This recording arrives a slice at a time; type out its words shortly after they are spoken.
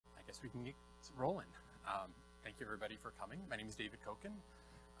we can get rolling. Thank you everybody for coming. My name is David Kocan.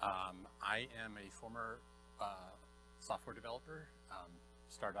 I am a former software developer.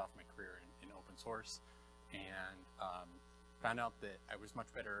 Started off my career in open source and found out that I was much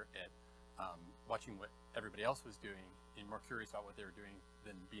better at watching what everybody else was doing and more curious about what they were doing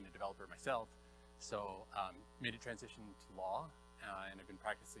than being a developer myself. So made a transition to law and I've been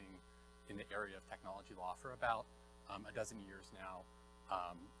practicing in the area of technology law for about a dozen years now.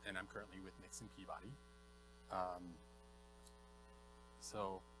 And I'm currently with Nixon Peabody.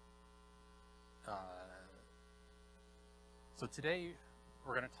 So today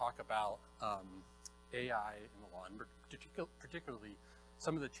we're going to talk about AI in the law, and particularly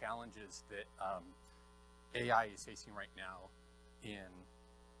some of the challenges that AI is facing right now in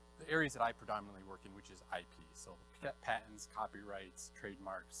the areas that I predominantly work in, which is IP. So patents, copyrights,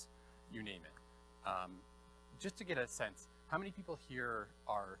 trademarks, you name it. Just to get a sense, how many people here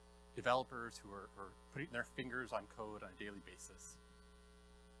are developers who are putting their fingers on code on a daily basis?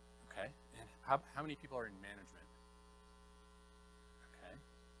 Okay, and how many people are in management? Okay,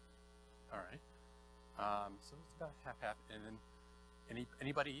 all right. So it's about half. And then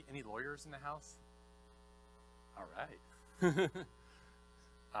any lawyers in the house? All right.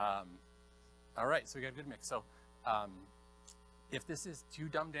 All right, so we got a good mix. So if this is too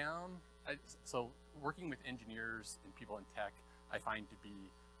dumbed down, so working with engineers and people in tech, I find to be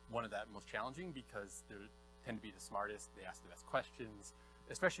one of the most challenging because they tend to be the smartest, they ask the best questions,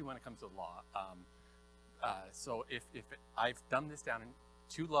 especially when it comes to law. So if I've dumbed this down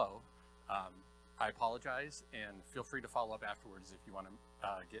too low, I apologize, and feel free to follow up afterwards if you want to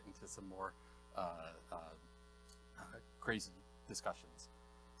get into some more crazy discussions.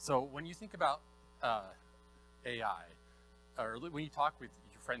 So when you think about AI, or when you talk with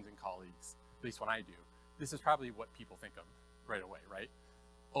your friends and colleagues, at least when I do, this is probably what people think of right away, right?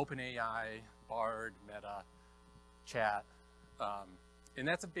 OpenAI, Bard, Meta, Chat, and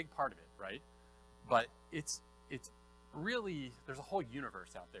that's a big part of it, right? But it's really, there's a whole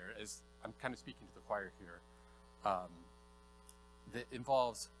universe out there, as I'm kind of speaking to the choir here, that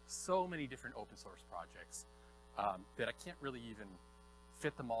involves so many different open source projects that I can't really even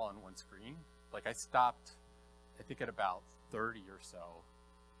fit them all on one screen. Like I stopped, I think at about 30 or so,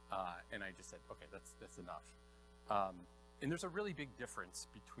 and I just said, okay, that's enough. And there's a really big difference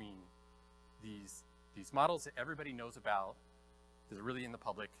between these models that everybody knows about, that are really in the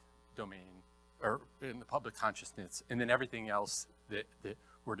public domain, or in the public consciousness, and then everything else that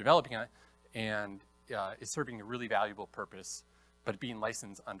we're developing on, and is serving a really valuable purpose, but being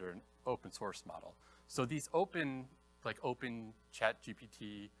licensed under an open source model. So these open Chat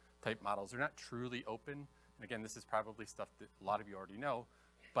GPT type models are not truly open. And again, this is probably stuff that a lot of you already know,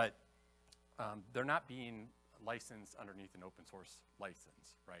 but they're not being licensed underneath an open source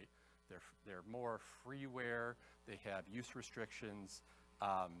license, right? They're more freeware, they have use restrictions,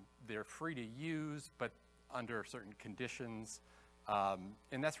 they're free to use, but under certain conditions.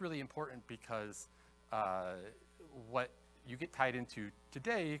 And that's really important because what you get tied into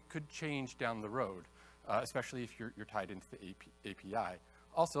today could change down the road, especially if you're tied into the API.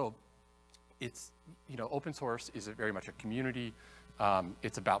 Also, it's, open source is very much a community.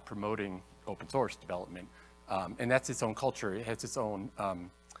 It's about promoting open source development. And that's its own culture. It has its own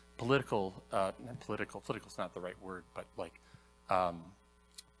political's not the right word, but like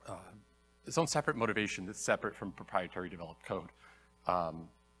its own separate motivation that's separate from proprietary developed code. And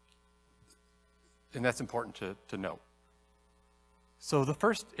that's important to note. So the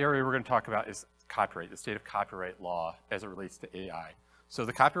first area we're going to talk about is copyright, the state of copyright law as it relates to AI. So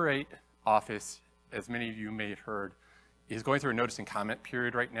the Copyright Office, as many of you may have heard, is going through a notice and comment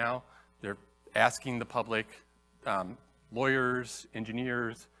period right now. They're asking the public, lawyers,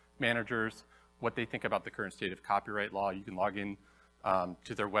 engineers, managers, what they think about the current state of copyright law. You can log in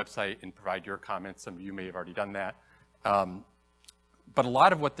to their website and provide your comments. Some of you may have already done that. But a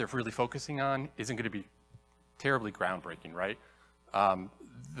lot of what they're really focusing on isn't going to be terribly groundbreaking, right?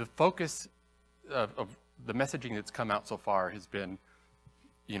 The focus of the messaging that's come out so far has been,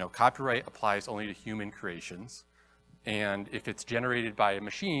 copyright applies only to human creations. And if it's generated by a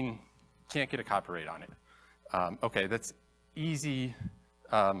machine, can't get a copyright on it. Okay, that's easy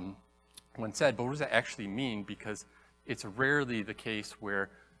when said, but what does that actually mean? Because it's rarely the case where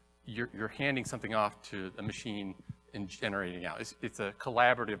you're handing something off to a machine and generating out. It's a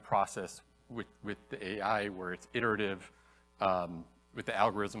collaborative process with the AI where it's iterative, with the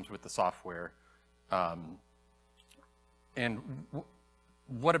algorithms, with the software. And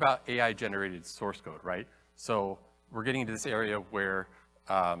what about AI generated source code, right? So we're getting into this area where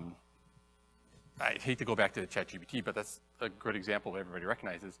I hate to go back to ChatGPT, but that's a good example everybody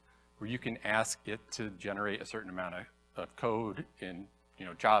recognizes, where you can ask it to generate a certain amount of code in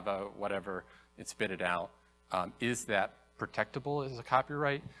Java, whatever, and spit it out. Is that protectable as a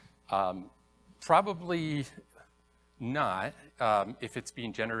copyright? Probably not if it's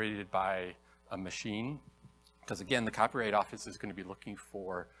being generated by a machine, because again, the Copyright Office is going to be looking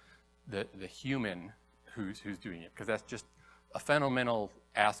for the human who's doing it, because that's just a fundamental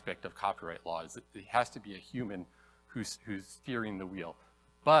aspect of copyright law, is that it has to be a human who's steering the wheel.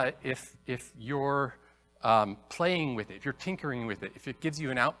 But if you're playing with it, if you're tinkering with it, if it gives you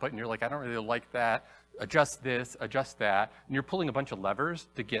an output and you're like, I don't really like that, adjust this, adjust that, and you're pulling a bunch of levers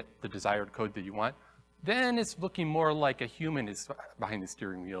to get the desired code that you want, then it's looking more like a human is behind the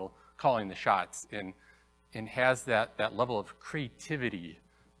steering wheel, calling the shots, and has that level of creativity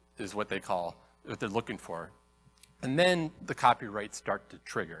is what what they're looking for. And then the copyrights start to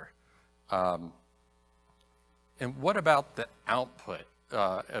trigger. And what about the output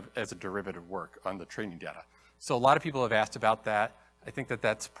as a derivative work on the training data? So a lot of people have asked about that. I think that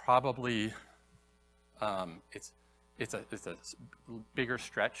that's probably, it's a bigger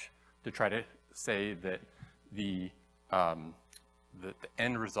stretch to try to say that the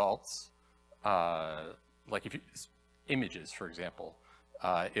end results, like images, for example,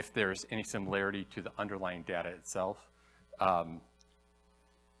 if there's any similarity to the underlying data itself,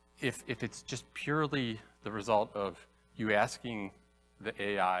 if it's just purely the result of you asking the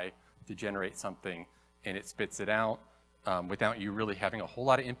AI to generate something and it spits it out without you really having a whole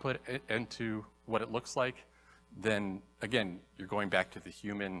lot of input into what it looks like, then again, you're going back to the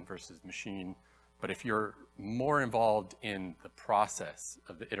human versus machine. But if you're more involved in the process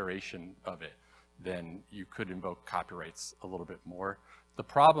of the iteration of it, then you could invoke copyrights a little bit more. The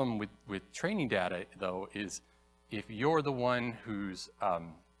problem with training data, though, is if you're the one who's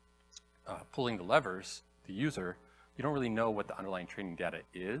pulling the levers, the user, you don't really know what the underlying training data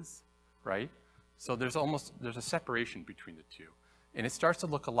is, right? So there's a separation between the two. And it starts to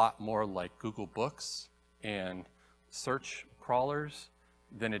look a lot more like Google Books and search crawlers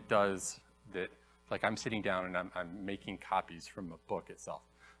than it does that, like I'm sitting down and I'm making copies from a book itself.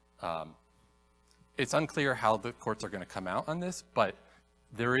 It's unclear how the courts are going to come out on this, but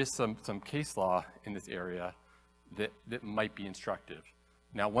there is some case law in this area that might be instructive.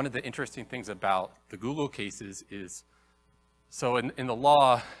 Now, one of the interesting things about the Google cases is, so in the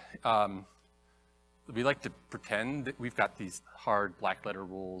law, we like to pretend that we've got these hard black letter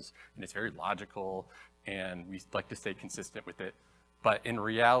rules and it's very logical and we like to stay consistent with it. But in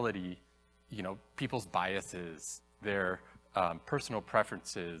reality, people's biases, their personal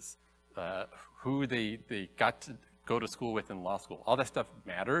preferences, who they got to go to school with in law school, all that stuff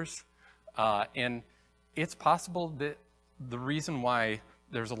matters. And it's possible that the reason why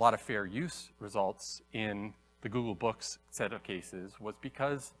there's a lot of fair use results in the Google Books set of cases was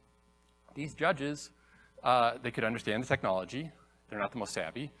because these judges, they could understand the technology, they're not the most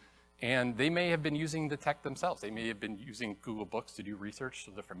savvy, and they may have been using the tech themselves. They may have been using Google Books to do research,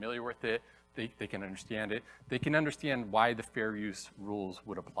 so they're familiar with it, they can understand it. They can understand why the fair use rules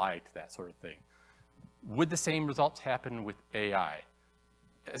would apply to that sort of thing. Would the same results happen with AI?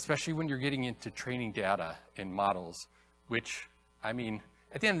 Especially when you're getting into training data and models, which, I mean,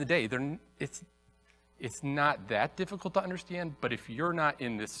 at the end of the day, it's not that difficult to understand, but if you're not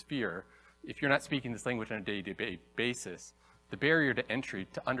in this sphere, if you're not speaking this language on a day-to-day basis, the barrier to entry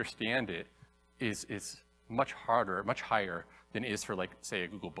to understand it is much harder, much higher than it is for, like, say, a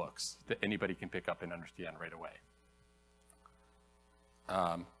Google Books that anybody can pick up and understand right away.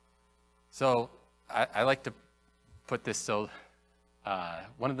 So I like to put this, so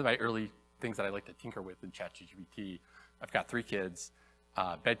one of my early things that I like to tinker with in ChatGPT, I've got 3 kids.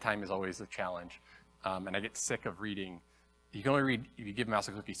 Bedtime is always a challenge, and I get sick of reading. You can only read if you give a mouse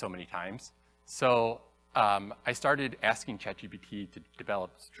a cookie so many times. So I started asking ChatGPT to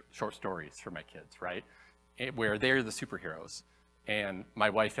develop short stories for my kids, right? Where they're the superheroes, and my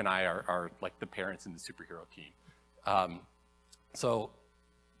wife and I are like the parents in the superhero team. So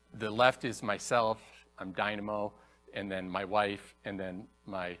the left is myself, I'm Dynamo, and then my wife, and then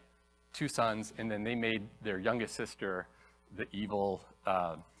my 2 sons, and then they made their youngest sister the evil,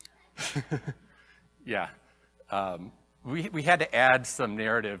 yeah. We had to add some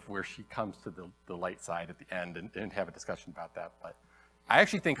narrative where she comes to the light side at the end and have a discussion about that. But I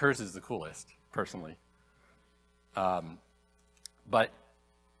actually think hers is the coolest, personally. But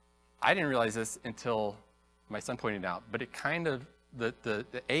I didn't realize this until my son pointed out, but it kind of,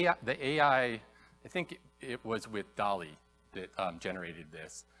 the AI, I think it was with Dolly that generated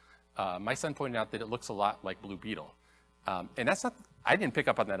this. My son pointed out that it looks a lot like Blue Beetle. And that's not, I didn't pick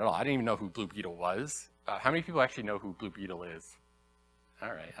up on that at all. I didn't even know who Blue Beetle was. How many people actually know who Blue Beetle is?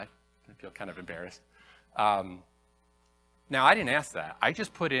 All right, I feel kind of embarrassed. Now, I didn't ask that. I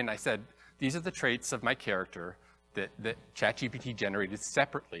just put in, I said, these are the traits of my character that ChatGPT generated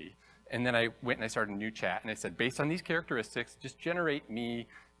separately. And then I went and I started a new chat, and I said, based on these characteristics, just generate me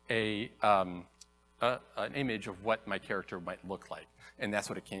an image of what my character might look like. And that's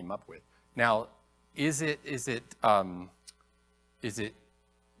what it came up with. Now, did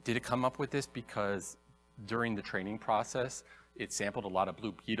it come up with this because during the training process, it sampled a lot of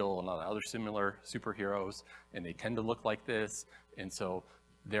Blue Beetle and a lot of other similar superheroes, and they tend to look like this, and so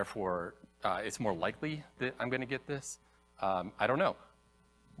therefore it's more likely that I'm going to get this? I don't know.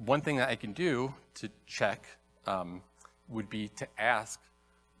 One thing that I can do to check would be to ask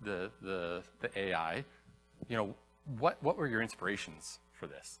the AI, you know, what were your inspirations for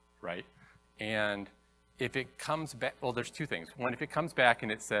this, right? And if it comes back, well, there's two things. One, if it comes back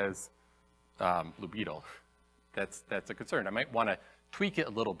and it says Blue Beetle, that's a concern. I might want to tweak it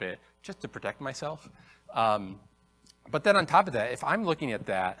a little bit just to protect myself. But then on top of that, if I'm looking at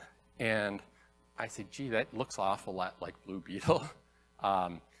that and I say, gee, that looks an awful lot like Blue Beetle,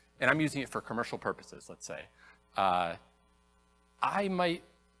 and I'm using it for commercial purposes, let's say, I might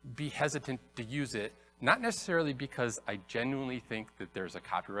be hesitant to use it, not necessarily because I genuinely think that there's a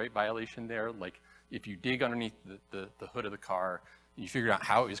copyright violation there. Like if you dig underneath the hood of the car and you figure out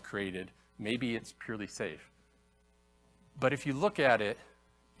how it was created, maybe it's purely safe. But if you look at it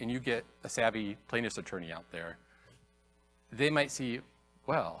and you get a savvy plaintiff's attorney out there, they might see,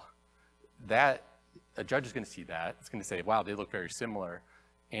 well, that a judge is going to see that. It's going to say, wow, they look very similar.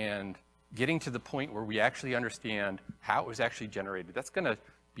 And getting to the point where we actually understand how it was actually generated, that's going to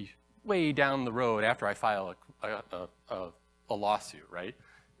be way down the road after I file a lawsuit, right?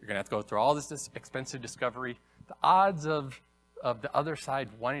 You're going to have to go through all this expensive discovery. The odds of the other side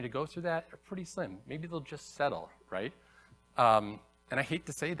wanting to go through that are pretty slim. Maybe they'll just settle, right? And I hate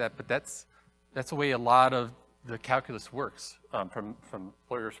to say that, but that's the way a lot of the calculus works from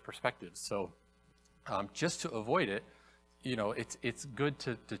lawyers' perspectives. So just to avoid it, you know, it's good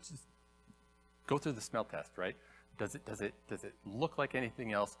to just go through the smell test, right? Does it look like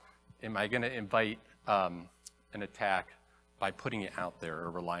anything else? Am I going to invite an attack by putting it out there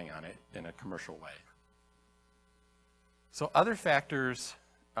or relying on it in a commercial way? So other factors,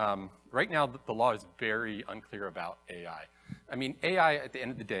 right now the law is very unclear about AI. I mean, AI at the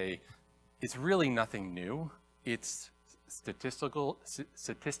end of the day is really nothing new. It's statistical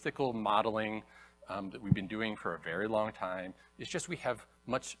modeling that we've been doing for a very long time. It's just we have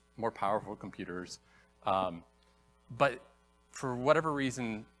much more powerful computers. But for whatever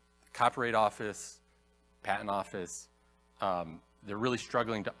reason, Copyright Office, Patent Office, they're really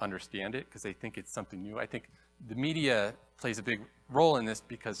struggling to understand it because they think it's something new. I think the media plays a big role in this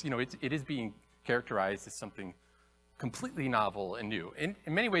because, you know, it is being characterized as something completely novel and new. In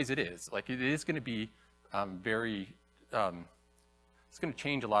many ways it is. Like it is going to be it's going to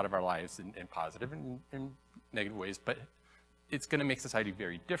change a lot of our lives in positive and negative ways, but it's going to make society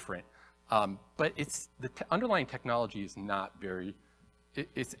very different. But it's the underlying technology is not very,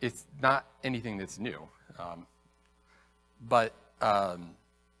 it's not anything that's new. But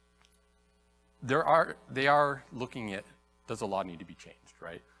they are looking at, does the law need to be changed,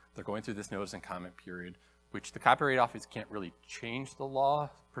 right? They're going through this notice and comment period, which the Copyright Office can't really change the law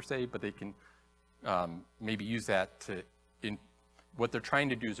per se, but they can maybe use that to, what they're trying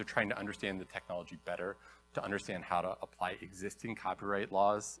to do is they're trying to understand the technology better, to understand how to apply existing copyright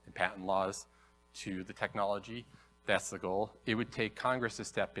laws and patent laws to the technology. That's the goal. It would take Congress to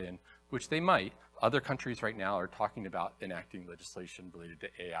step in, which they might. Other countries right now are talking about enacting legislation related to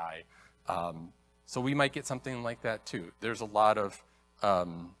AI. So we might get something like that too. There's a lot of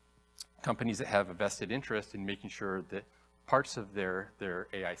companies that have a vested interest in making sure that parts of their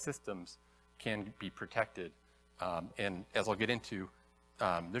AI systems can be protected. And as I'll get into,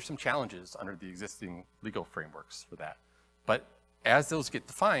 there's some challenges under the existing legal frameworks for that. But as those get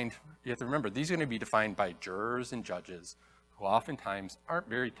defined, you have to remember, these are going to be defined by jurors and judges who oftentimes aren't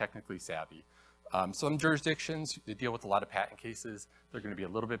very technically savvy. Some jurisdictions, they deal with a lot of patent cases. They're going to be a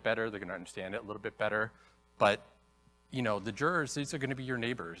little bit better. They're going to understand it a little bit better. But, you know, the jurors, these are going to be your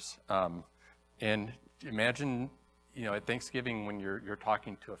neighbors. And imagine, you know, at Thanksgiving when you're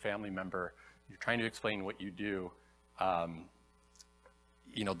talking to a family member, you're trying to explain what you do.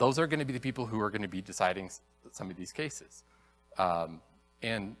 You know, those are going to be the people who are going to be deciding some of these cases.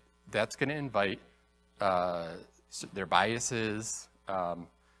 And that's going to invite their biases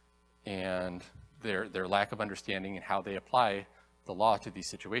and their lack of understanding and how they apply the law to these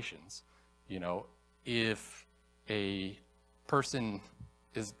situations. You know, if a person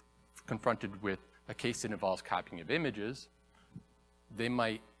is confronted with a case that involves copying of images, they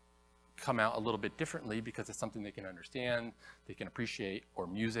might come out a little bit differently because it's something they can understand, they can appreciate, or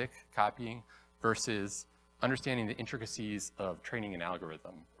music, copying, versus understanding the intricacies of training an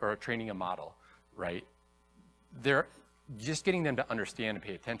algorithm or training a model, right? Just getting them to understand and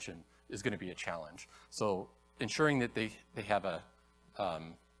pay attention is going to be a challenge. So ensuring that they have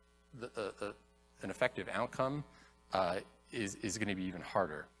an effective outcome is going to be even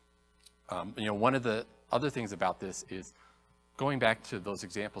harder. One of the other things about this is going back to those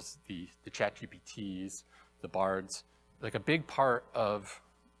examples, the ChatGPTs, the Bards, like a big part of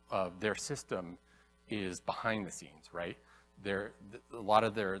their system is behind the scenes, right? A lot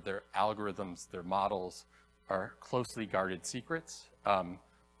of their algorithms, their models are closely guarded secrets. A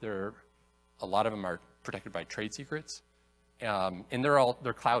lot of them are protected by trade secrets, and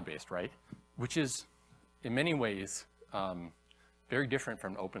they're cloud-based, right? Which is in many ways very different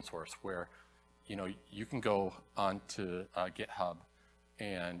from open source, where you can go onto GitHub,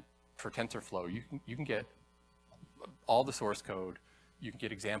 and for TensorFlow, you can get all the source code, you can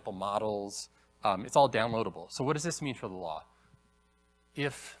get example models, it's all downloadable. So what does this mean for the law?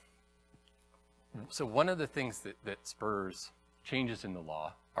 So one of the things that spurs changes in the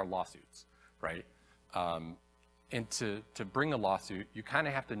law are lawsuits, right? And to bring a lawsuit, you kind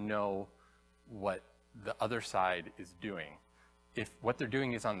of have to know what the other side is doing. If what they're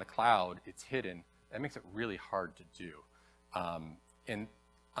doing is on the cloud, it's hidden, that makes it really hard to do. And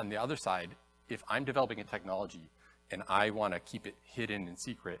on the other side, if I'm developing a technology and I want to keep it hidden and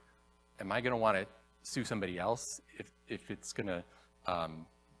secret, am I going to want to sue somebody else if it's going to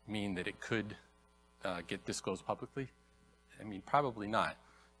mean that it could get disclosed publicly? I mean, probably not.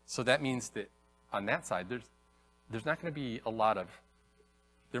 So that means that on that side, there's not going to be a lot of,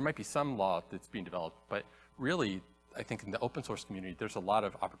 there might be some law that's being developed, but really, I think in the open source community, there's a lot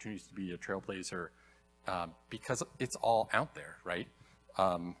of opportunities to be a trailblazer because it's all out there, right?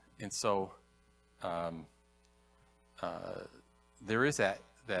 And so there is that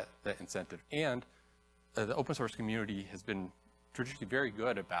incentive. And the open source community has been traditionally very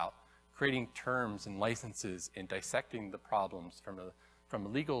good about creating terms and licenses and dissecting the problems from a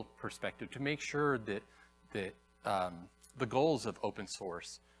legal perspective to make sure that the goals of open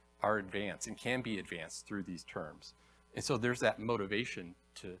source are advanced and can be advanced through these terms. And so there's that motivation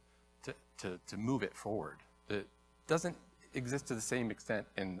to move it forward that doesn't exist to the same extent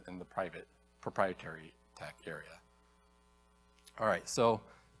in the private proprietary tech area. All right, so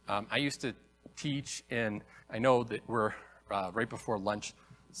I used to teach, and I know that we're right before lunch,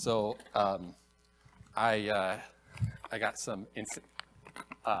 so I got some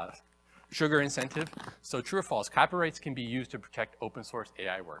sugar incentive. So true or false, copyrights can be used to protect open source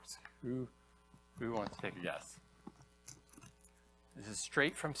AI works. Who wants to take a guess? This is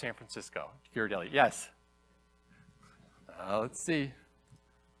straight from San Francisco. Ghirardelli, yes. Let's see.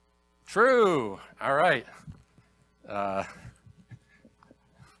 True. All right. I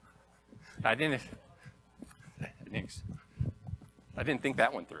didn't think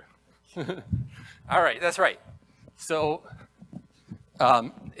that one through. All right, that's right. So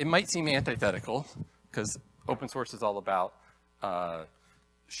it might seem antithetical because open source is all about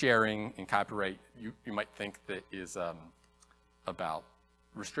sharing, and copyright you might think that is about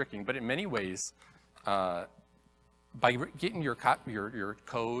restricting, but in many ways, by getting your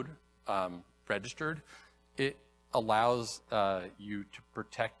code registered, it allows you to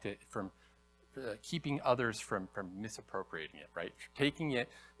protect it from keeping others from misappropriating it, right? Taking it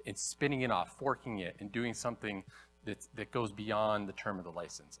and spinning it off, forking it, and doing something that goes beyond the term of the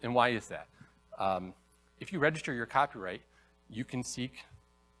license. And why is that? If you register your copyright, you can seek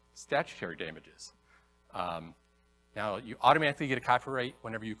statutory damages. Now, you automatically get a copyright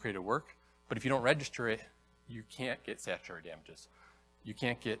whenever you create a work, but if you don't register it, you can't get statutory damages. You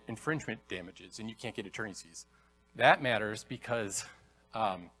can't get infringement damages, and you can't get attorney's fees. That matters because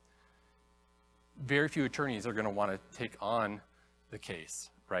very few attorneys are going to want to take on the case,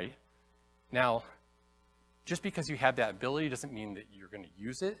 right? Now, just because you have that ability doesn't mean that you're going to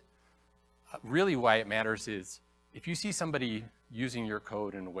use it. Really why it matters is if you see somebody using your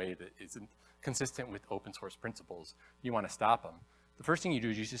code in a way that isn't consistent with open source principles, you want to stop them. The first thing you do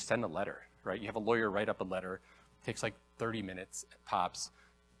is you just send a letter, right? You have a lawyer write up a letter, it takes like 30 minutes, tops.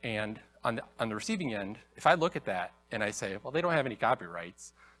 And on the receiving end, if I look at that and I say, well, they don't have any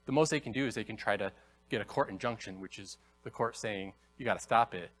copyrights, the most they can do is they can try to get a court injunction, which is the court saying, you got to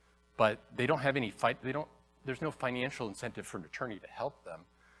stop it. But they don't have any there's no financial incentive for an attorney to help them.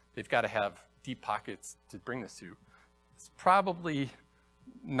 They've got to have deep pockets to bring the suit. It's probably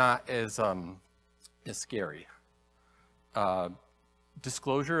not as scary.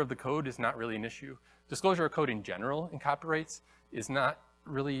 Disclosure of the code is not really an issue. Disclosure of code in general in copyrights is not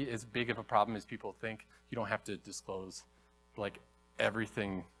really as big of a problem as people think. You don't have to disclose like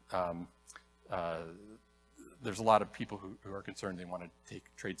everything. There's a lot of people who are concerned they want to take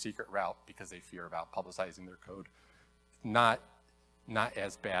trade secret route because they fear about publicizing their code. Not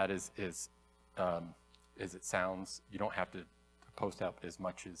as bad as it sounds. You don't have to post out as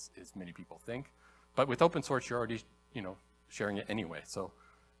much as many people think. But with open source, you're already sharing it anyway. So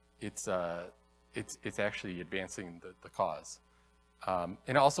it's actually advancing the cause. And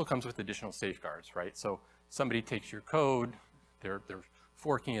it also comes with additional safeguards, right? So somebody takes your code, they're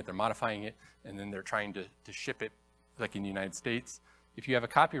forking it, they're modifying it, and then they're trying to ship it, like in the United States. If you have a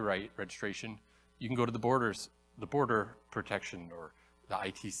copyright registration, you can go to the border protection or the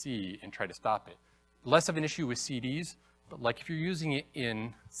ITC and try to stop it. Less of an issue with CDs, but like if you're using it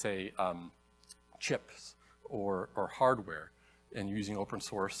in, say, chips or hardware, and you're using open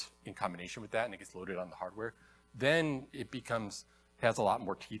source in combination with that, and it gets loaded on the hardware, then it has a lot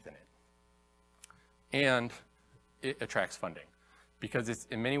more teeth in it. And it attracts funding, because it's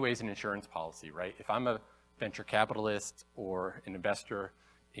in many ways an insurance policy, right? If I'm a venture capitalist or an investor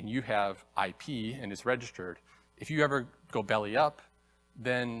and you have IP and it's registered, if you ever go belly up,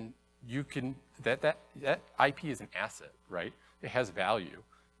 then you can, that IP is an asset, right? It has value.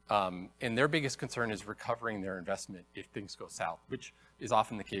 And their biggest concern is recovering their investment if things go south, which is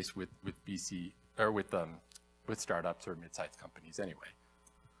often the case with VC or with startups or mid-sized companies anyway.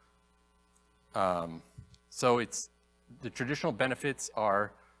 So the traditional benefits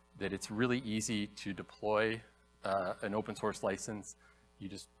are that it's really easy to deploy an open source license. You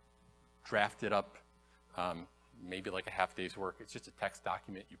just draft it up, maybe like a half day's work. It's just a text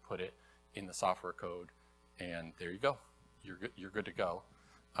document. You put it in the software code, and there you go. You're good to go.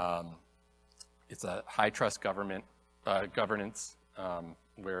 It's a high trust governance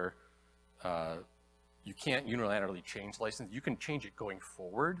where you can't unilaterally change license. You can change it going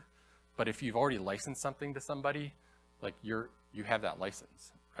forward, but if you've already licensed something to somebody, like you have that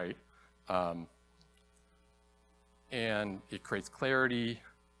license, right? And it creates clarity,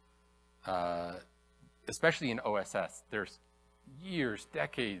 especially in OSS. There's years,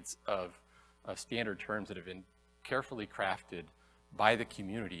 decades of standard terms that have been carefully crafted by the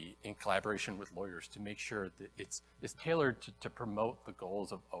community in collaboration with lawyers to make sure that it's tailored to promote the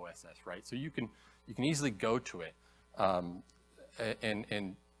goals of OSS, right? So you can easily go to it,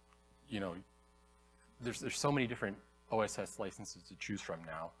 and there's so many different OSS licenses to choose from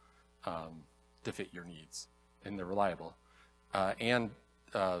now to fit your needs, and they're reliable, and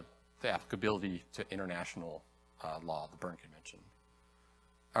the applicability to international law, the Berne Convention.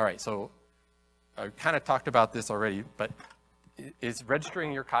 All right, so I kind of talked about this already, but is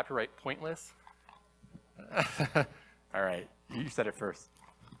registering your copyright pointless? All right, you said it first.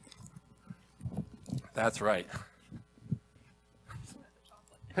 That's right.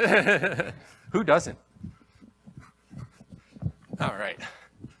 Who doesn't? All right,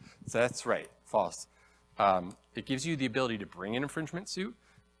 so that's right, false. It gives you the ability to bring an infringement suit.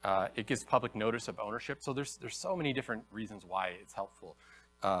 It gives public notice of ownership. So there's so many different reasons why it's helpful.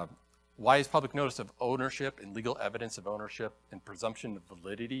 Why is public notice of ownership and legal evidence of ownership and presumption of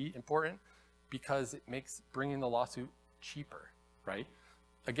validity important? Because it makes bringing the lawsuit cheaper, right?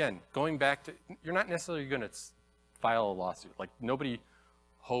 Again, going back to, you're not necessarily going to file a lawsuit. Like, nobody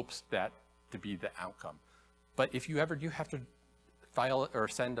hopes that to be the outcome. But if you ever do have to file or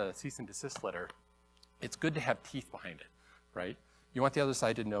send a cease and desist letter, it's good to have teeth behind it, right? You want the other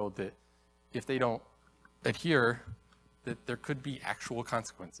side to know that if they don't adhere, that there could be actual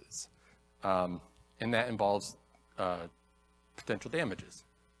consequences. And that involves potential damages.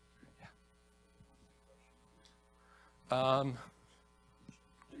 Yeah.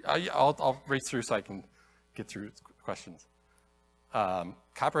 I'll race through so I can get through questions.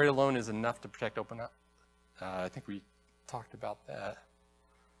 Copyright alone is enough to protect open. I think we talked about that.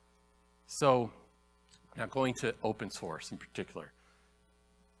 So now going to open source in particular,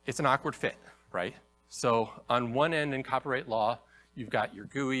 it's an awkward fit, right? So on one end in copyright law, you've got your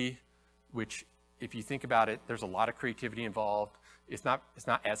GUI, which if you think about it, there's a lot of creativity involved. It's not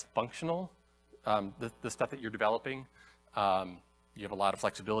as functional, the stuff that you're developing. You have a lot of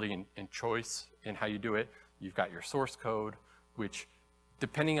flexibility and choice in how you do it. You've got your source code, which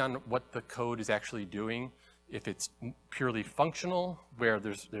depending on what the code is actually doing, if it's purely functional, where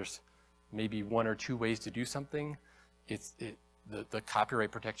there's maybe one or two ways to do something, the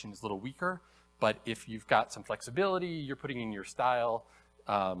copyright protection is a little weaker. But if you've got some flexibility, you're putting in your style,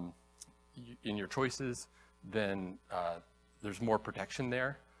 in your choices, then there's more protection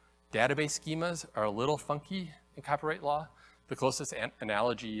there. Database schemas are a little funky in copyright law. The closest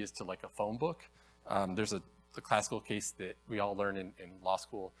analogy is to like a phone book. There's a the classical case that we all learn in law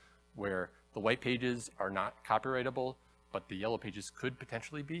school, where the white pages are not copyrightable, but the yellow pages could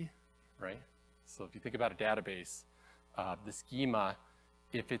potentially be, right? So if you think about a database, the schema,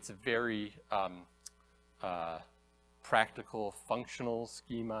 if it's a very practical, functional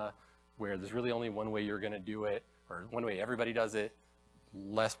schema where there's really only one way you're going to do it, or one way everybody does it,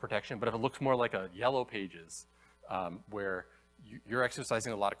 less protection. But if it looks more like a yellow pages, where you're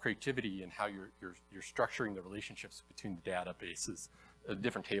exercising a lot of creativity in how you're structuring the relationships between the databases,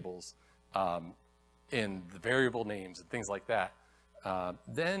 different tables, and the variable names and things like that,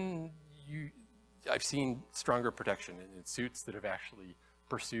 then I've seen stronger protection in suits that have actually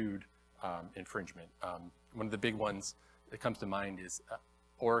pursued infringement. One of the big ones that comes to mind is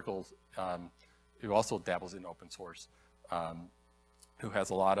Oracle, who also dabbles in open source, who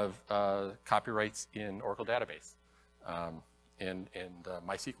has a lot of copyrights in Oracle database and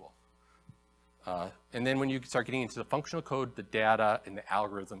MySQL. And then when you start getting into the functional code, the data and the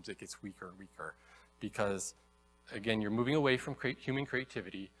algorithms, it gets weaker and weaker because, again, you're moving away from human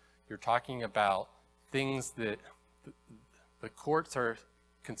creativity. You're talking about things that the courts are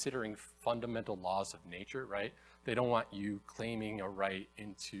considering fundamental laws of nature, right? They don't want you claiming a right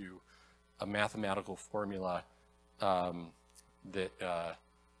into a mathematical formula that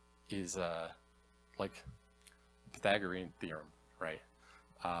is like Pythagorean theorem, right?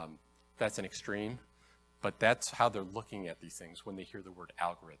 That's an extreme, but that's how they're looking at these things when they hear the word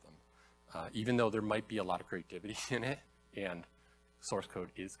algorithm. Even though there might be a lot of creativity in it, and source code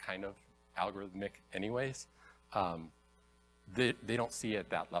is kind of algorithmic anyways, they don't see it at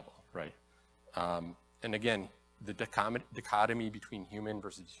that level, right? And again, the dichotomy between human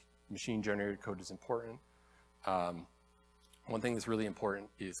versus machine-generated code is important. One thing that's really important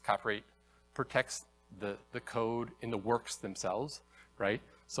is copyright protects the code in the works themselves, right?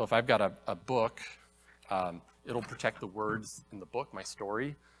 So if I've got a book, it'll protect the words in the book, my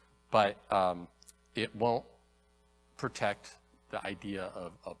story, but it won't protect the idea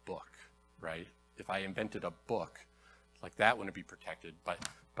of a book, right? If I invented a book, like that wouldn't be protected, but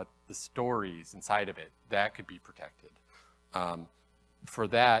the stories inside of it, that could be protected. For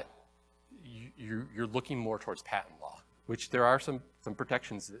that, you're looking more towards patent law, which there are some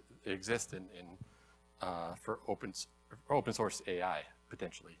protections that exist for open source AI,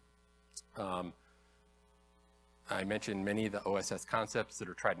 potentially. I mentioned many of the OSS concepts that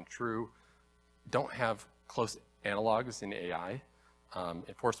are tried and true don't have close analogs in AI.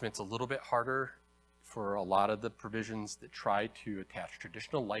 Enforcement's a little bit harder for a lot of the provisions that try to attach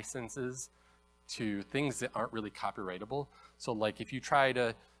traditional licenses to things that aren't really copyrightable. So like if you try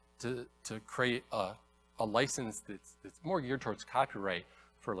to create a license that's more geared towards copyright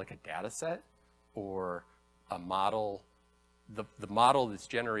for like a data set or a model, the model that's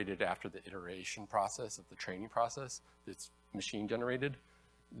generated after the iteration process of the training process that's machine generated,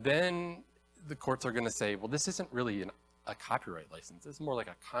 then the courts are going to say, well, this isn't really a copyright license. It's more like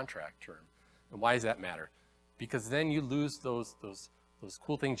a contract term. And why does that matter? Because then you lose those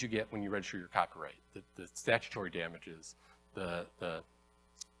cool things you get when you register your copyright, the statutory damages, the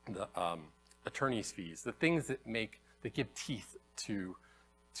attorney's fees, the things that give teeth to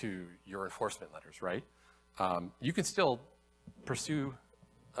your enforcement letters, right? You can still pursue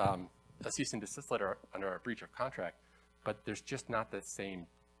a cease and desist letter under a breach of contract, but there's just not the same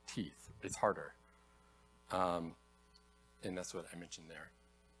teeth. It's harder. And that's what I mentioned there.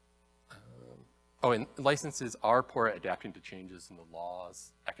 And licenses are poor at adapting to changes in the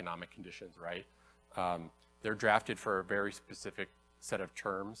laws, economic conditions, right? They're drafted for a very specific set of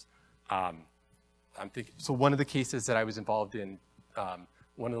terms. So one of the cases that I was involved in,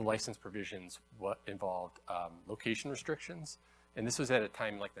 one of the license provisions involved location restrictions. And this was at a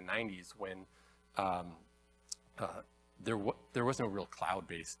time like the 90s when there was no real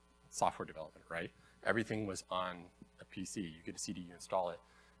cloud-based software development, right? Everything was on a PC. You get a CD, you install it.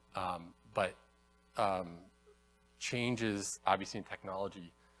 But changes, obviously, in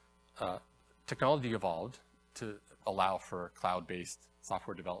technology. Technology evolved to allow for cloud-based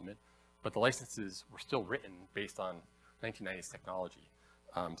software development, but the licenses were still written based on 1990s technology.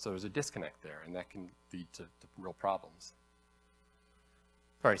 So there's a disconnect there, and that can lead to real problems.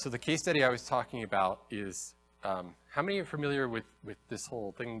 All right, so the case study I was talking about is, how many are familiar with this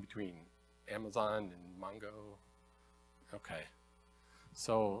whole thing between Amazon and Mongo? Okay,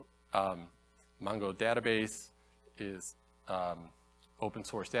 so Mongo database is open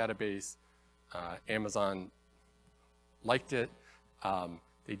source database. Amazon liked it.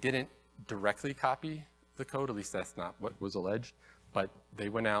 They didn't directly copy the code, at least that's not what was alleged, but they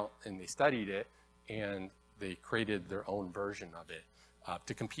went out and they studied it and they created their own version of it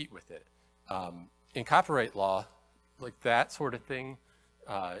to compete with it. in copyright law, like that sort of thing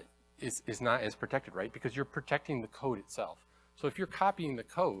is not as protected, right? Because you're protecting the code itself. So if you're copying the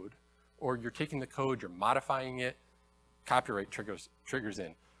code, or you're taking the code, you're modifying it, copyright triggers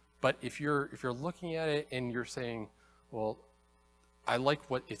in. But if you're looking at it and you're saying, well, I like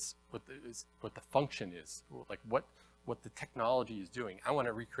what the function is, like what the technology is doing. I want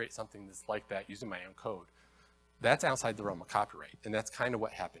to recreate something that's like that using my own code. That's outside the realm of copyright, and that's kind of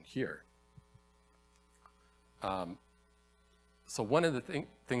what happened here. So one of the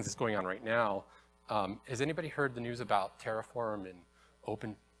things that's going on right now, has anybody heard the news about Terraform and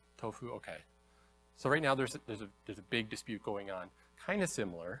Open Tofu? Okay. So right now there's a big dispute going on, kind of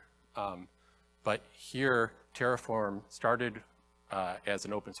similar, but here Terraform started as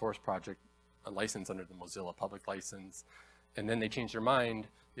an open source project, a license under the Mozilla public license, and then they changed their mind.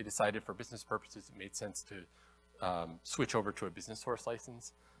 They decided for business purposes it made sense to switch over to a business source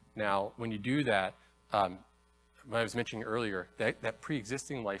license. Now, when you do that, what I was mentioning earlier, that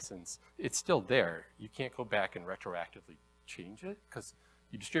pre-existing license, it's still there. You can't go back and retroactively change it because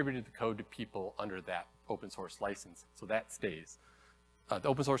you distributed the code to people under that open source license, so that stays. The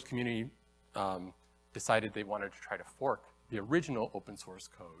open source community decided they wanted to try to fork the original open source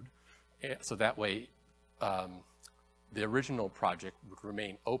code, so that way the original project would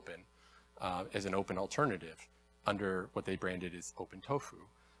remain open as an open alternative under what they branded as Open Tofu.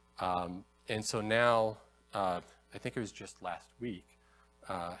 And so now, I think it was just last week,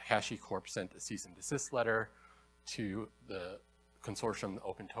 HashiCorp sent a cease and desist letter to the consortium,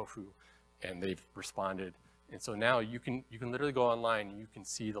 Open Tofu, and they've responded. And so now you can literally go online and you can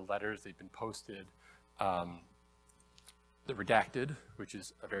see the letters they've been posted, the redacted, which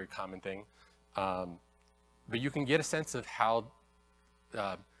is a very common thing. But you can get a sense of how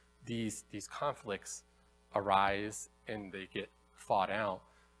these conflicts arise and they get fought out.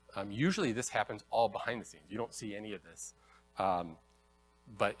 Usually this happens all behind the scenes. You don't see any of this.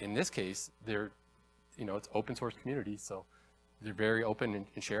 But in this case, it's open source community, so they're very open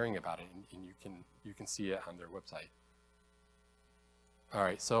and sharing about it, and you can see it on their website. All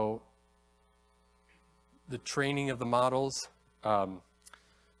right, so the training of the models. So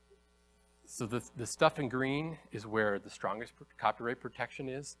the stuff in green is where the strongest copyright protection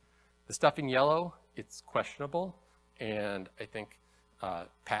is. The stuff in yellow, it's questionable, and I think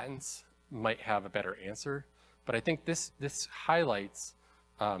patents might have a better answer. But I think this highlights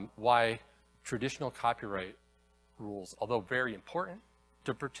why traditional copyright rules, although very important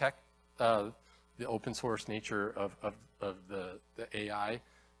to protect the open source nature of the AI,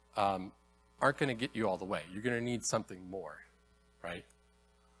 aren't going to get you all the way. You're going to need something more, right?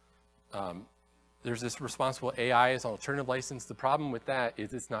 There's this responsible AI as an alternative license. The problem with that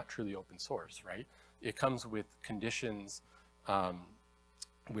is it's not truly open source, right? It comes with conditions,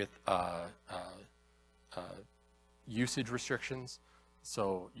 with usage restrictions.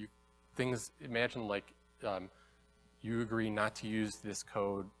 So imagine like you agree not to use this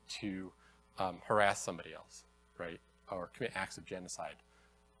code to harass somebody else, right? Or commit acts of genocide,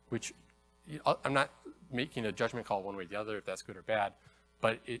 which I'm not making a judgment call one way or the other if that's good or bad,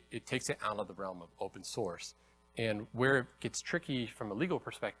 but it takes it out of the realm of open source. And where it gets tricky from a legal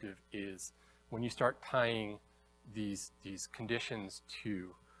perspective is when you start tying these conditions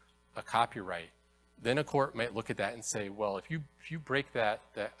to a copyright, then a court might look at that and say, well, if you break that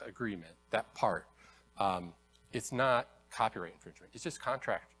agreement, that part, it's not copyright infringement, it's just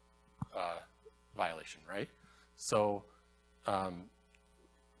contract violation, right? So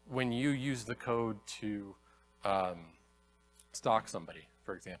when you use the code to stalk somebody,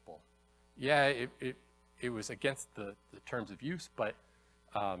 for example, yeah, it was against the terms of use, but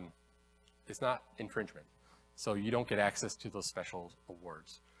it's not infringement. So you don't get access to those special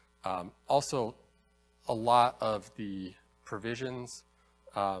awards. Also, a lot of the provisions,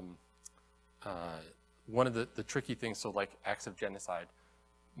 one of the tricky things, so like acts of genocide,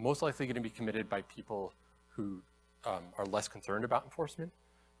 most likely going to be committed by people who are less concerned about enforcement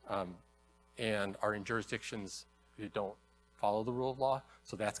and are in jurisdictions who don't follow the rule of law.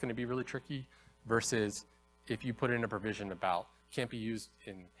 So that's going to be really tricky versus if you put in a provision about can't be used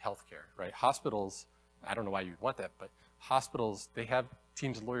in healthcare, right? Hospitals, I don't know why you'd want that, but hospitals, they have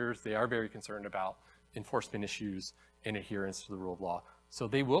teams of lawyers. They are very concerned about enforcement issues and adherence to the rule of law. So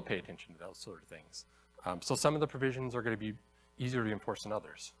they will pay attention to those sort of things. So some of the provisions are going to be easier to enforce than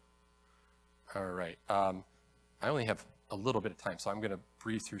others. All right. I only have a little bit of time, so I'm going to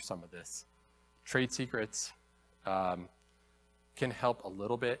breeze through some of this. Trade secrets can help a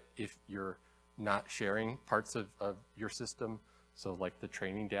little bit if you're not sharing parts of your system. So like the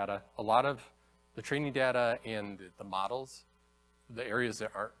training data, a lot of the training data and the models, the areas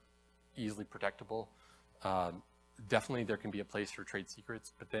that aren't easily protectable. Definitely there can be a place for trade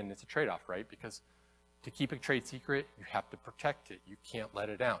secrets, but then it's a trade-off, right? Because to keep a trade secret, you have to protect it. You can't let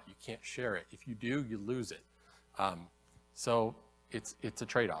it out. You can't share it. If you do, you lose it. So it's a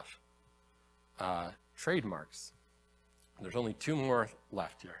trade-off. Trademarks. There's only 2 more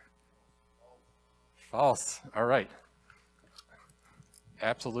left here. False. All right.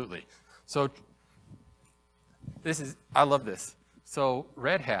 Absolutely. So I love this. So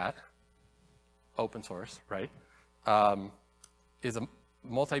Red Hat, open source, right, is a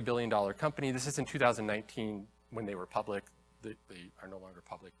multi-billion-dollar company. This is in 2019 when they were public. They are no longer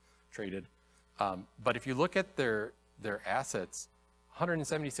public traded. But if you look at their assets,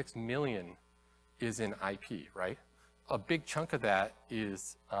 176 million is in IP, right? A big chunk of that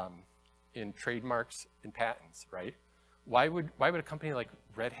is in trademarks and patents, right? Why would a company like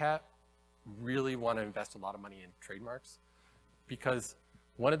Red Hat really want to invest a lot of money in trademarks? Because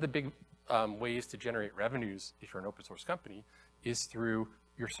one of the big ways to generate revenues if you're an open source company is through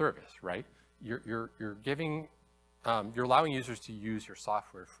your service, right? You're allowing users to use your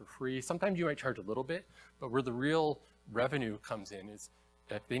software for free. Sometimes you might charge a little bit, but where the real revenue comes in is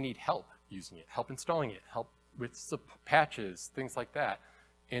if they need help using it, help installing it, help with patches, things like that.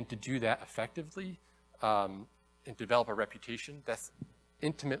 And to do that effectively and develop a reputation, that's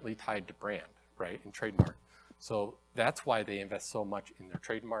intimately tied to brand, right, and trademark. So that's why they invest so much in their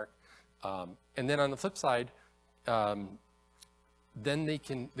trademark. And then on the flip side, then they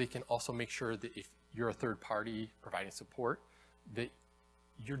can also make sure that if you're a third party providing support, that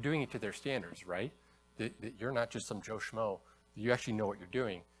you're doing it to their standards, right? That you're not just some Joe Schmo, that you actually know what you're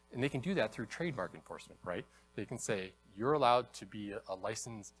doing. And they can do that through trademark enforcement, right? They can say, you're allowed to be a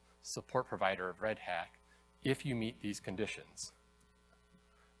licensed support provider of Red Hat if you meet these conditions.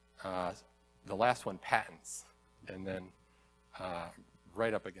 The last one, patents, and then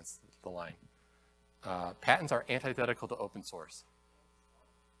right up against the line. Patents are antithetical to open source.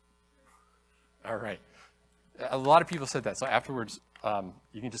 All right. A lot of people said that, so afterwards,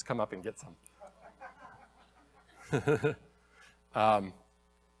 you can just come up and get some.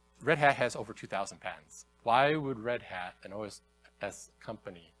 Red Hat has over 2,000 patents. Why would Red Hat, an OS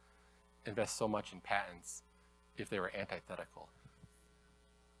company, invest so much in patents if they were antithetical?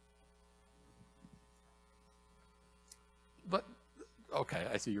 But, okay,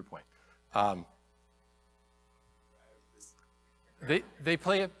 I see your point. They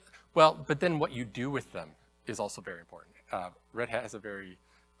play it, well, but then what you do with them is also very important. Red Hat has a very,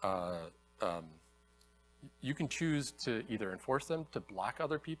 you can choose to either enforce them to block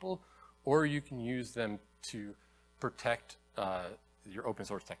other people, or you can use them to protect your open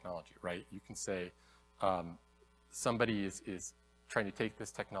source technology, right? You can say somebody is trying to take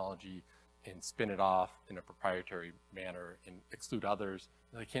this technology and spin it off in a proprietary manner and exclude others.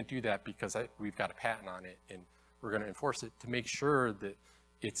 They can't do that because we've got a patent on it, and we're going to enforce it to make sure that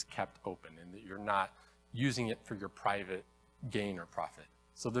it's kept open and that you're not using it for your private gain or profit.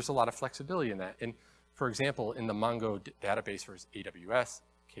 So there's a lot of flexibility in that. And for example, in the Mongo database versus AWS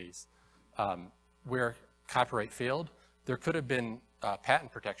case, where copyright failed, there could have been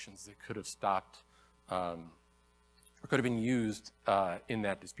patent protections that could have stopped or could have been used in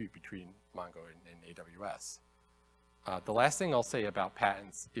that dispute between Mongo and AWS. The last thing I'll say about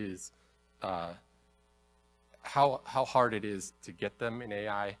patents is how hard it is to get them in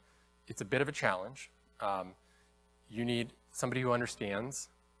AI. It's a bit of a challenge. You need somebody who understands,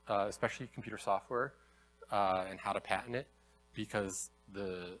 especially computer software, and how to patent it, because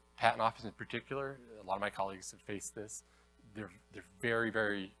the patent office in particular, a lot of my colleagues have faced this. They're very,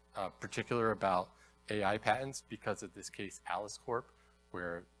 very particular about AI patents because of this case, Alice Corp,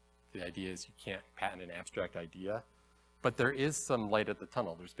 where the idea is you can't patent an abstract idea. But there is some light at the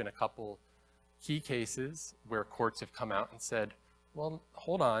tunnel. There's been a couple key cases where courts have come out and said, well,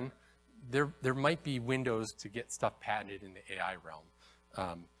 hold on, there might be windows to get stuff patented in the AI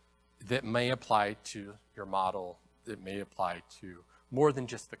realm that may apply to your model, that may apply to more than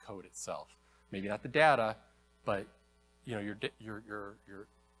just the code itself. Maybe not the data, but you know,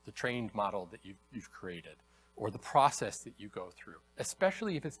 the trained model that you've created, or the process that you go through,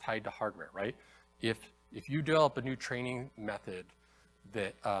 especially if it's tied to hardware, right? If you develop a new training method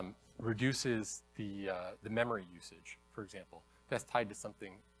that reduces the memory usage, for example, that's tied to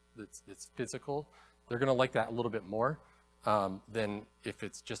something that's physical, they're going to like that a little bit more than if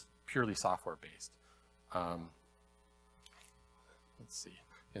it's just purely software based. Let's see.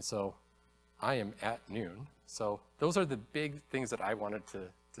 And so I am at noon. So those are the big things that I wanted to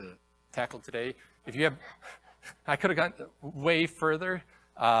tackle today. If you have, I could have gone way further.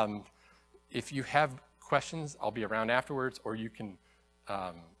 If you have questions, I'll be around afterwards, or you can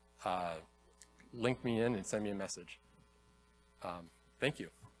link me in and send me a message. Thank you.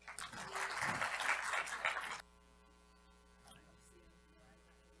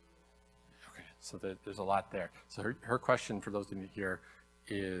 Okay, so there's a lot there. So her question, for those who didn't hear,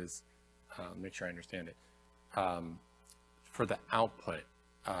 is, make sure I understand it. For the output,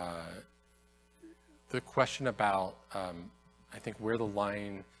 the question about, I think, where the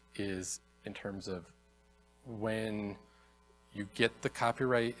line is in terms of when you get the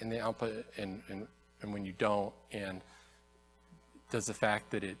copyright in the output and when you don't, and does the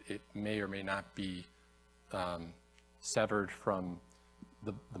fact that it may or may not be severed from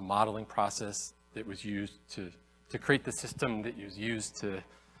the modeling process that was used to create the system that was used to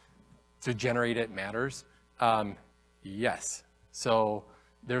generate it matters? Yes. So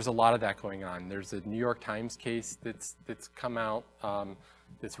there's a lot of that going on. There's a New York Times case that's come out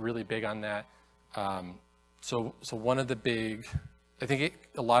that's really big on that. So one of the big, I think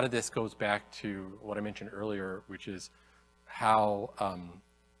a lot of this goes back to what I mentioned earlier, which is how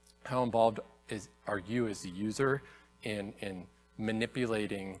involved are you as a user in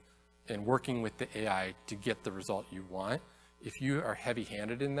manipulating and working with the AI to get the result you want. If you are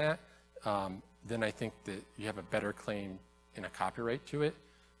heavy-handed in that, then I think that you have a better claim in a copyright to it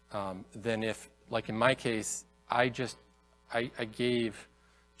than if, like in my case, I gave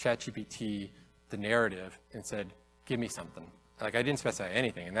ChatGPT the narrative and said, give me something. Like, I didn't specify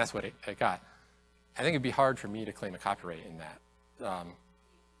anything, and that's what it got. I think it'd be hard for me to claim a copyright in that.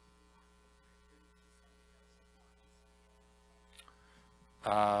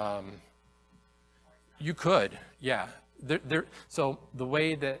 You could, yeah. So the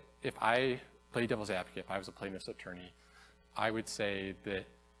way that if I play devil's advocate, if I was a plaintiff's attorney, I would say that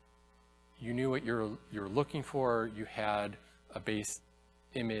you knew what you're looking for, you had a base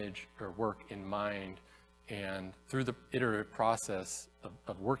image or work in mind, and through the iterative process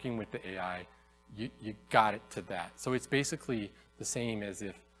of working with the AI, you got it to that. So it's basically the same as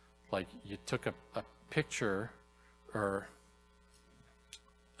if, like, you took a picture or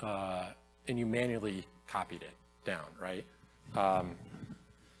and you manually copied it down, right?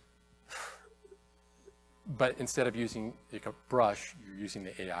 But instead of using like a brush, you're using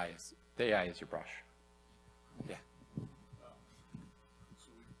the AI as your brush. Yeah.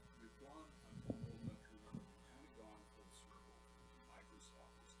 So we've gone a little bit through, we've kind of gone full circle.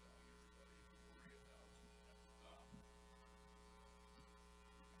 Microsoft is telling everybody to worry about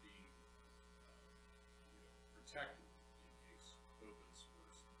being protected in case open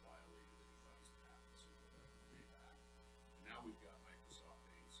source violated anybody's patents or whatever way back. And now we've got Microsoft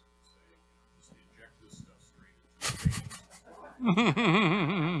saying, just inject this stuff straight into the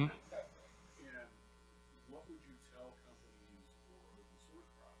data. And what would you tell companies or open source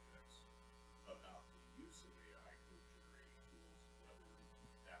projects about the use of AI code generating tools, whether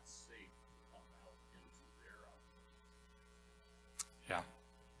that's safe to come out into their output? Yeah.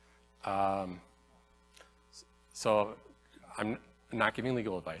 So I'm not giving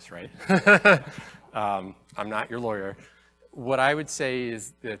legal advice, right? I'm not your lawyer. What I would say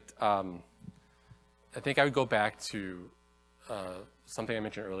is that I think I would go back to something I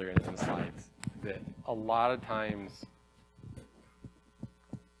mentioned earlier in the slides, that a lot of times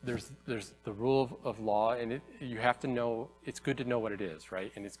there's the rule of law, and you have to know, it's good to know what it is,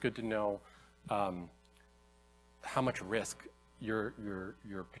 right? And it's good to know how much risk you're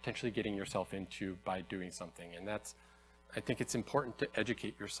potentially getting yourself into by doing something. And that's, I think it's important to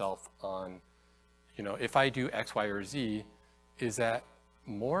educate yourself on, you know, if I do X, Y, or Z, is that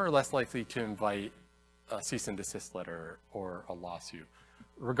more or less likely to invite a cease and desist letter or a lawsuit,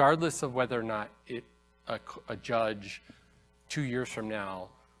 regardless of whether or not a judge 2 years from now,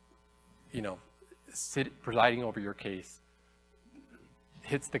 you know, presiding over your case,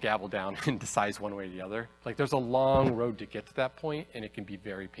 hits the gavel down and decides one way or the other. Like, there's a long road to get to that point, and it can be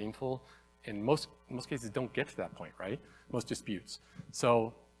very painful. And most cases don't get to that point, right? Most disputes.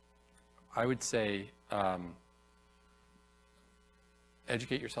 So I would say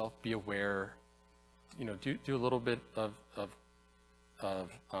educate yourself, be aware, you know, do a little bit of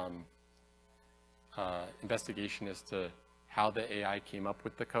investigation as to how the AI came up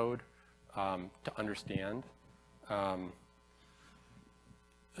with the code to understand.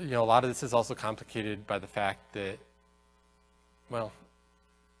 You know, a lot of this is also complicated by the fact that, well,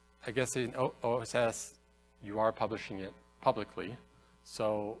 I guess in OSS, you are publishing it publicly,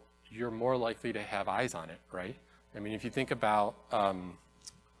 so you're more likely to have eyes on it, right? I mean, if you think about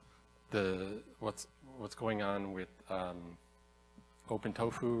what's going on with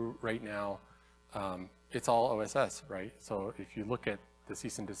OpenTofu right now, it's all OSS, right? So if you look at the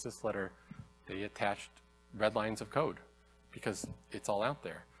cease and desist letter, they attached red lines of code because it's all out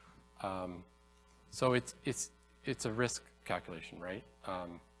there. So it's a risk calculation, right?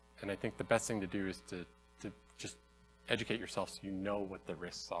 And I think the best thing to do is to just educate yourself so you know what the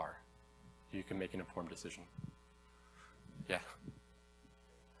risks are. You can make an informed decision. Yeah.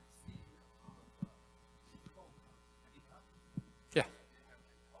 Yeah.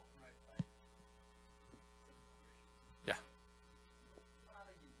 Yeah.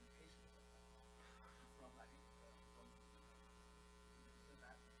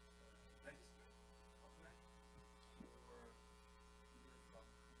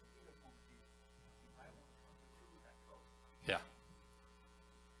 Yeah.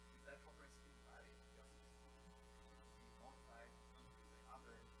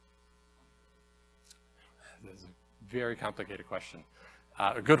 That's a very complicated question.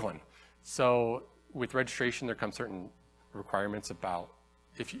 A good one. So with registration, there come certain requirements about,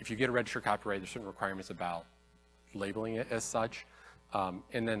 if you get a registered copyright, there's certain requirements about labeling it as such.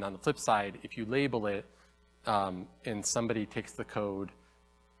 And then on the flip side, if you label it and somebody takes the code,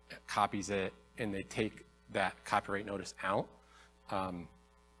 copies it, and they take that copyright notice out,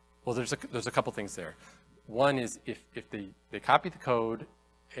 well, there's a couple things there. One is if they copy the code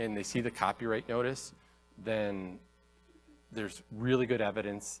and they see the copyright notice, then there's really good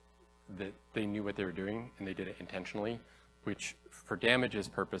evidence that they knew what they were doing and they did it intentionally, which for damages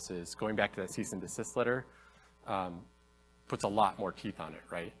purposes, going back to that cease and desist letter, puts a lot more teeth on it,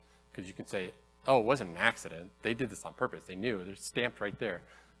 right? Because you can say, oh, it wasn't an accident. They did this on purpose. They knew. They're stamped right there.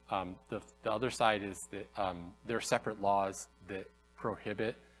 The other side is that there are separate laws that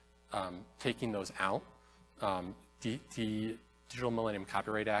prohibit taking those out. The Digital Millennium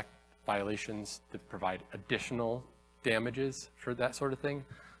Copyright Act violations that provide additional damages for that sort of thing.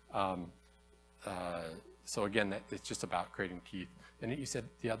 So again, it's just about creating teeth. And you said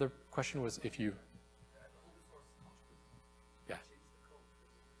the other question was if you... Yeah.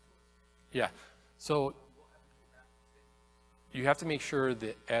 Yeah. So you have to make sure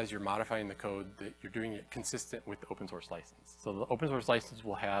that as you're modifying the code that you're doing it consistent with the open source license. So the open source license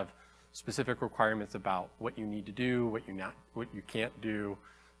will have specific requirements about what you need to do, what you can't do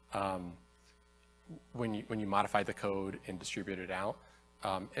when you modify the code and distribute it out.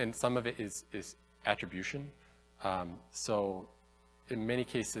 And some of it is attribution. So in many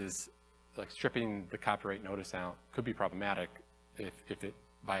cases, like stripping the copyright notice out could be problematic if it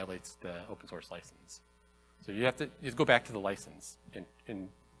violates the open source license. So you have to go back to the license and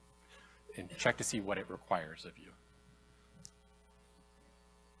check to see what it requires of you.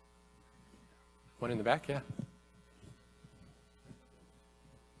 One in the back, yeah.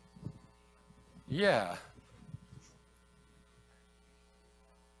 Yeah.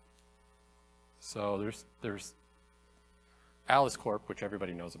 So there's Alice Corp, which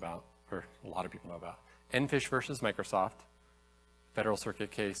everybody knows about, or a lot of people know about. Enfish versus Microsoft, Federal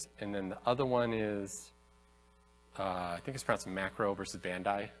Circuit case, and then the other one is, I think it's pronounced Macro versus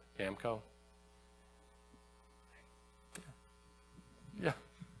Bandai, Namco. Yeah.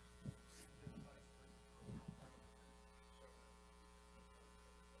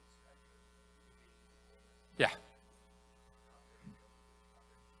 Yeah.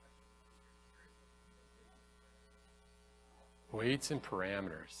 Weights and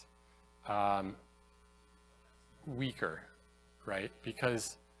parameters. Weaker, right?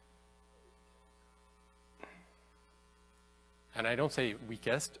 Because, and I don't say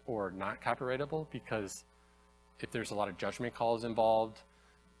weakest or not copyrightable, because if there's a lot of judgment calls involved,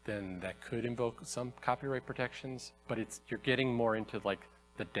 then that could invoke some copyright protections, but you're getting more into like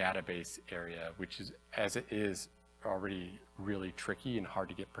the database area, which is, as it is, already really tricky and hard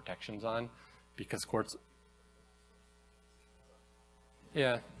to get protections on, because courts.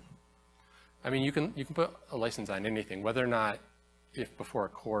 Yeah, I mean, you can put a license on anything, whether or not, if before a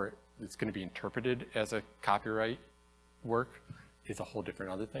court it's going to be interpreted as a copyright work, is a whole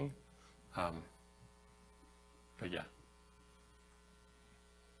different other thing. But yeah.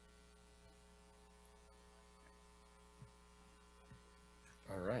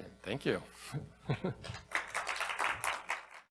 All right, thank you.